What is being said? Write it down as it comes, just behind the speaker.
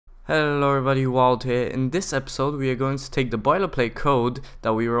Hello everybody, Wild here. In this episode we are going to take the boilerplate code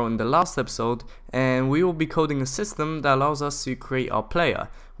that we wrote in the last episode and we will be coding a system that allows us to create our player,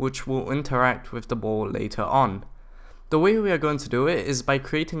 which will interact with the ball later on. The way we are going to do it is by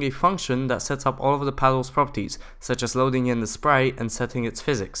creating a function that sets up all of the paddle's properties, such as loading in the sprite and setting its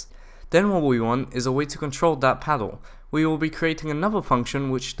physics. Then what we want is a way to control that paddle. We will be creating another function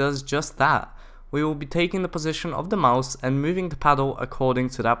which does just that. We will be taking the position of the mouse and moving the paddle according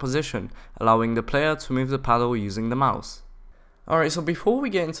to that position, allowing the player to move the paddle using the mouse. Alright, so before we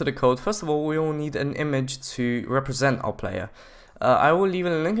get into the code, first of all we will need an image to represent our player. I will leave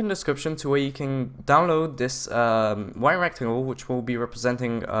a link in the description to where you can download this white rectangle which will be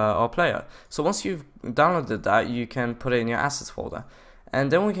representing our player. So once you've downloaded that, you can put it in your assets folder. And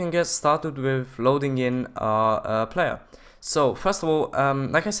then we can get started with loading in our player. So first of all,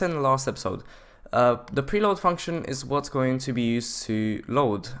 like I said in the last episode, the preload function is what's going to be used to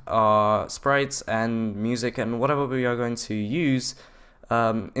load our sprites and music and whatever we are going to use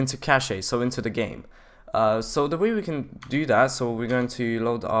into cache, so into the game. So the way we can do that, so we're going to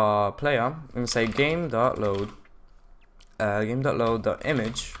load our player and say game.load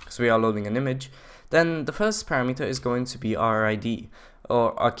game.load.image, because we are loading an image. Then the first parameter is going to be our ID,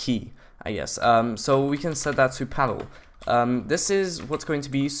 or our key, I guess. So we can set that to paddle. This is what's going to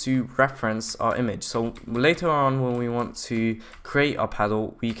be used to reference our image. So later on when we want to create our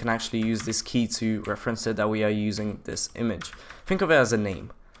paddle, we can actually use this key to reference it that we are using this image. Think of it as a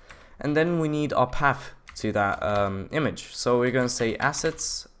name. And then we need our path to that image. So we're going to say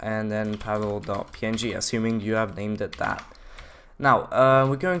assets and then paddle.png, assuming you have named it that. Now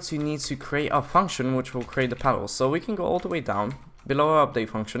we're going to need to create our function which will create the paddle. So we can go all the way down below our update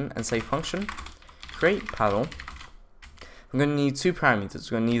function and say function create paddle. I'm going to need two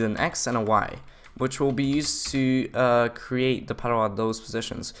parameters. We're going to need an x and a y, which will be used to create the paddle at those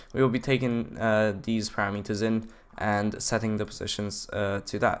positions. We will be taking these parameters in and setting the positions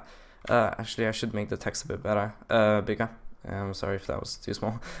to that. Actually, I should make the text a bit better, bigger. I'm sorry if that was too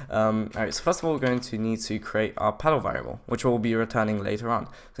small. Alright, so first of all, we're going to need to create our paddle variable, which we'll be returning later on.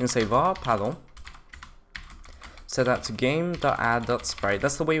 So I'm going to say var paddle. Set that to game.add.sprite.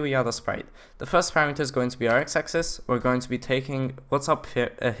 That's the way we add a sprite. The first parameter is going to be our x-axis. We're going to be taking what's up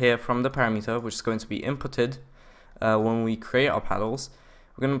here from the parameter, which is going to be inputted when we create our paddles.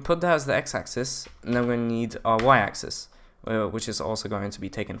 We're going to put that as the x-axis, and then we're going to need our y-axis, which is also going to be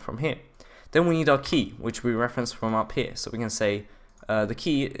taken from here. Then we need our key, which we reference from up here. So we can say the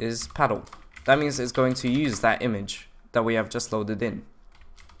key is paddle. That means it's going to use that image that we have just loaded in.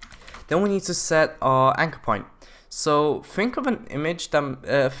 Then we need to set our anchor point. So think of the image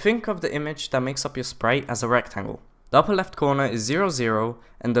that makes up your sprite as a rectangle. The upper left corner is 0, 0,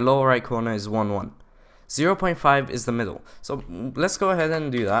 and the lower right corner is 1, 1. 0.5 is the middle. So let's go ahead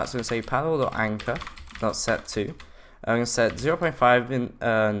and do that. So we say paddle.anchor.set2. I'm going to set 0.5 in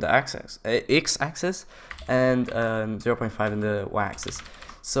the x-axis and 0.5 in the y-axis.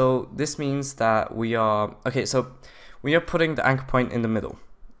 So this means that we are putting the anchor point in the middle.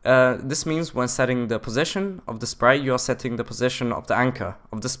 This means when setting the position of the sprite, you are setting the position of the anchor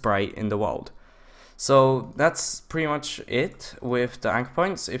of the sprite in the world. So that's pretty much it with the anchor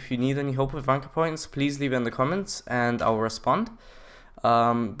points. If you need any help with anchor points, please leave it in the comments and I'll respond.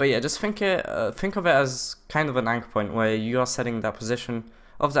 But yeah, just think of it as kind of an anchor point where you are setting that position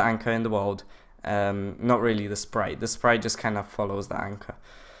of the anchor in the world, not really the sprite. The sprite just kind of follows the anchor.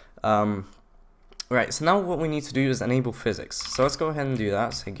 Right, so now what we need to do is enable physics. So let's go ahead and do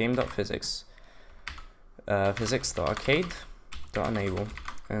that. Say game.physics, physics.arcade.enable,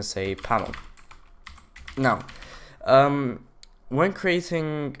 and say paddle. Now, when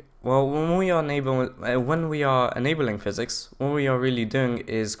we are enabling physics, what we are really doing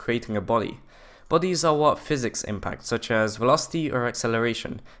is creating a body. Bodies are what physics impact, such as velocity or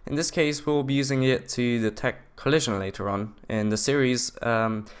acceleration. In this case, we'll be using it to detect collision later on in the series.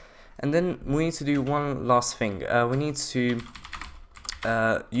 And then we need to do one last thing. We need to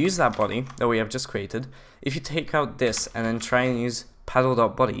use that body that we have just created. If you take out this and then try and use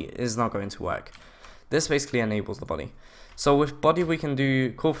paddle.body, it is not going to work. This basically enables the body. So with body we can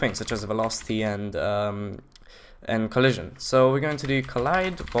do cool things such as velocity and collision. So we're going to do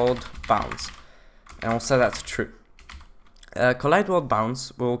collide world bounds, and we'll set that to true. Collide world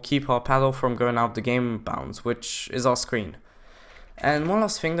bounds will keep our paddle from going out the game bounds, which is our screen. And one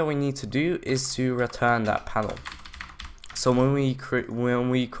last thing that we need to do is to return that paddle. So when we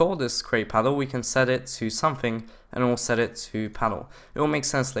call this create paddle, we can set it to something and we'll set it to paddle. It will make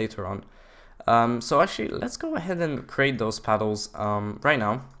sense later on. So actually, let's go ahead and create those paddles right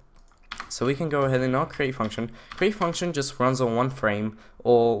now. So we can go ahead and our create function. Create function just runs on one frame,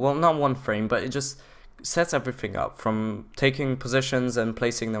 or well, not one frame, but it just sets everything up from taking positions and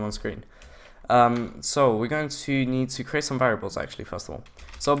placing them on screen. So we're going to need to create some variables actually first of all.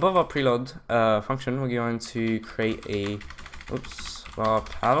 So above our preload function, we're going to create a var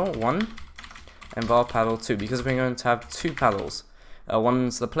paddle 1 and var paddle 2, because we're going to have two paddles.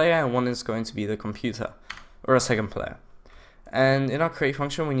 One's the player and one is going to be the computer, or a second player. And in our create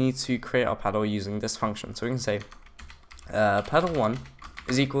function, we need to create our paddle using this function. So we can say paddle 1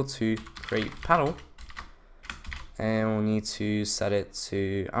 is equal to create paddle, and we'll need to set it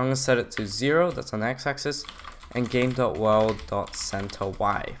to, I'm going to set it to 0, that's on the x-axis, and game.world.center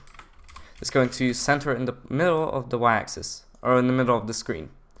y. It's going to center in the middle of the y-axis, or in the middle of the screen.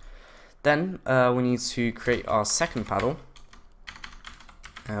 Then we need to create our second paddle,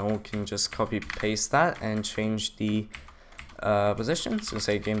 and we can just copy paste that and change the position. So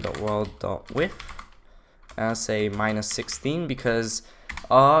say game.world.width, and say -16, because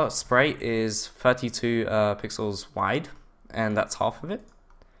our sprite is 32 pixels wide, and that's half of it.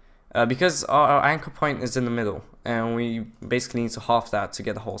 Because our anchor point is in the middle, and we basically need to half that to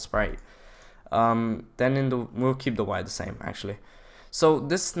get the whole sprite. Then we'll keep the y the same actually. So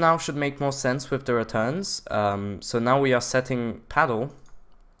this now should make more sense with the returns. So now we are setting paddle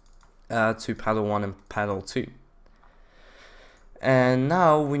to paddle 1 and paddle 2. And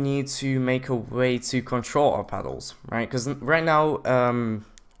now we need to make a way to control our paddles, right? Because right now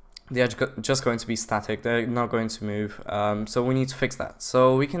they are just going to be static, they're not going to move. So we need to fix that.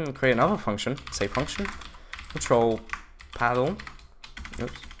 So we can create another function, say function control paddle.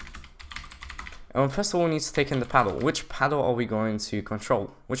 Oops. And first of all, we need to take in the paddle. Which paddle are we going to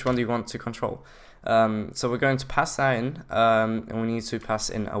control? Which one do you want to control? So we're going to pass that in, and we need to pass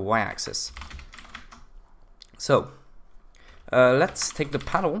in a y-axis. So let's take the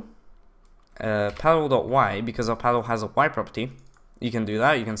paddle, paddle.y, because our paddle has a y property. You can do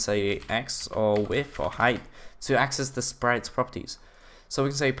that. You can say x or width or height to access the sprite's properties. So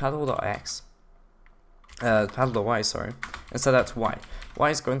we can say paddle.x, paddle.y, sorry, and set that to y. Y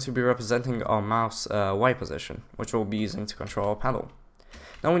is going to be representing our mouse y position, which we'll be using to control our paddle.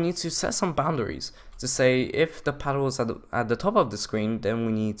 Now we need to set some boundaries to say if the paddle is at the top of the screen, then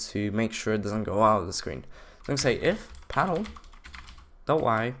we need to make sure it doesn't go out of the screen. So we can say if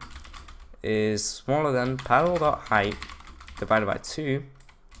paddle.y is smaller than paddle.height divided by 2,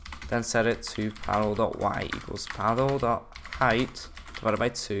 then set it to paddle.y equals paddle.height divided by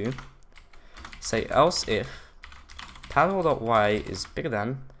 2. Say else if paddle.y is bigger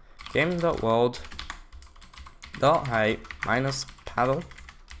than game.world.height minus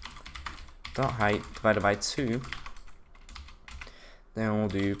paddle.height divided by 2. Then we'll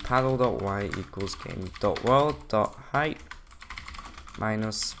do paddle.y equals game.world.height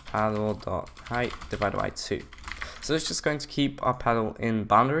minus paddle.height divided by 2. So it's just going to keep our paddle in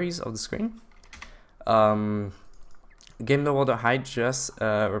boundaries of the screen. Game.world.height just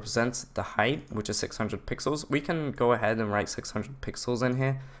represents the height, which is 600 pixels. We can go ahead and write 600 pixels in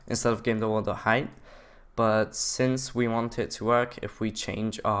here instead of game.world.height, but since we want it to work, if we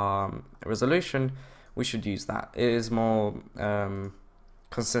change our resolution, we should use that. It is more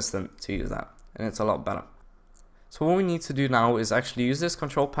consistent to use that, and it's a lot better. So what we need to do now is actually use this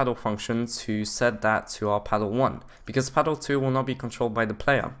control paddle function to set that to our paddle 1, because paddle 2 will not be controlled by the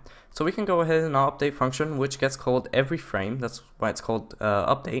player. So we can go ahead in our update function, which gets called every frame. That's why it's called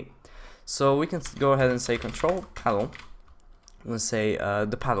update. So we can go ahead and say control paddle. We'll say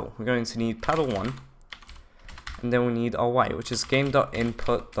the paddle. We're going to need paddle 1, and then we need our y, which is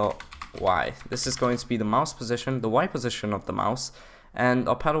game.input.y. This is going to be the mouse position, the y position of the mouse, and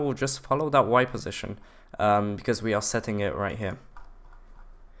our paddle will just follow that y position because we are setting it right here.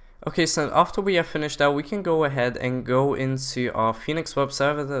 Okay, so after we have finished that, we can go ahead and go into our Phoenix web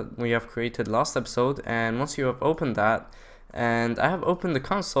server that we have created last episode, and once you have opened that, and I have opened the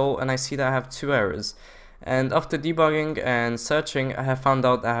console and I see that I have 2 errors, and after debugging and searching, I have found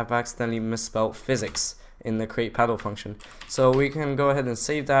out that I have accidentally misspelled physics in the create paddle function. So we can go ahead and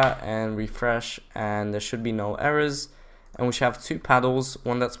save that and refresh, and there should be no errors, and we should have 2 paddles,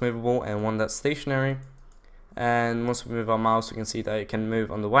 one that's movable and one that's stationary. And once we move our mouse, we can see that it can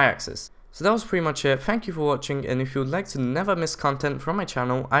move on the y-axis. So that was pretty much it. Thank you for watching, and if you would like to never miss content from my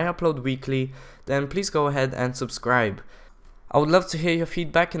channel, I upload weekly, then please go ahead and subscribe. I would love to hear your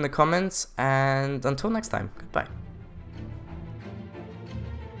feedback in the comments, and until next time, goodbye.